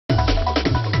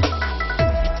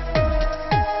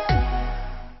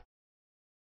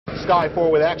Sky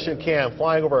 4 with Action Cam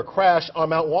flying over a crash on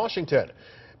Mount Washington.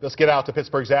 Let's get out to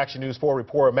Pittsburgh's Action News 4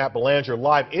 reporter Matt Belanger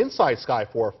live inside Sky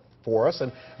 4 for us.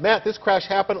 And Matt, this crash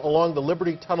happened along the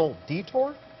Liberty Tunnel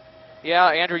detour? Yeah,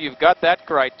 Andrew, you've got that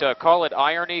right. Call it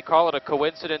irony, call it a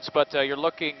coincidence, but you're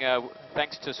looking,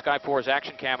 thanks to Sky 4's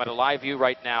Action Cam, at a live view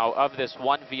right now of this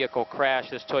one vehicle crash.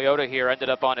 This Toyota here ended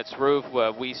up on its roof.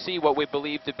 We see what we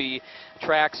believe to be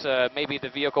tracks. Maybe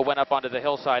the vehicle went up onto the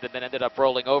hillside and then ended up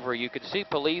rolling over. You can see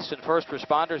police and first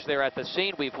responders there at the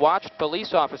scene. We've watched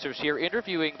police officers here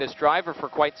interviewing this driver for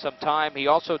quite some time. He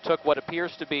also took what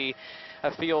appears to be a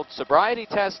field sobriety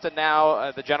test, and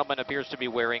now the gentleman appears to be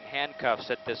wearing handcuffs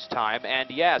at this time.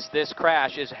 And yes, this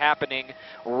crash is happening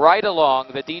right along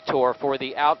the detour for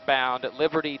the outbound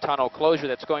Liberty Tunnel closure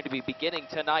that's going to be beginning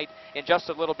tonight in just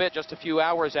a little bit, just a few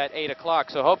hours at 8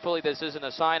 o'clock. So hopefully this isn't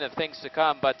a sign of things to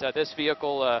come, but this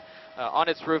vehicle on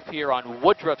its roof here on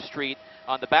Woodruff Street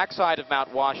on the backside of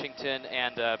Mount Washington,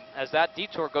 and as that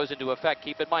detour goes into effect,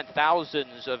 keep in mind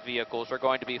thousands of vehicles are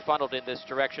going to be funneled in this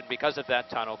direction because of that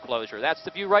tunnel closure. That's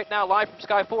the view right now, live from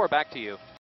Sky 4. Back to you.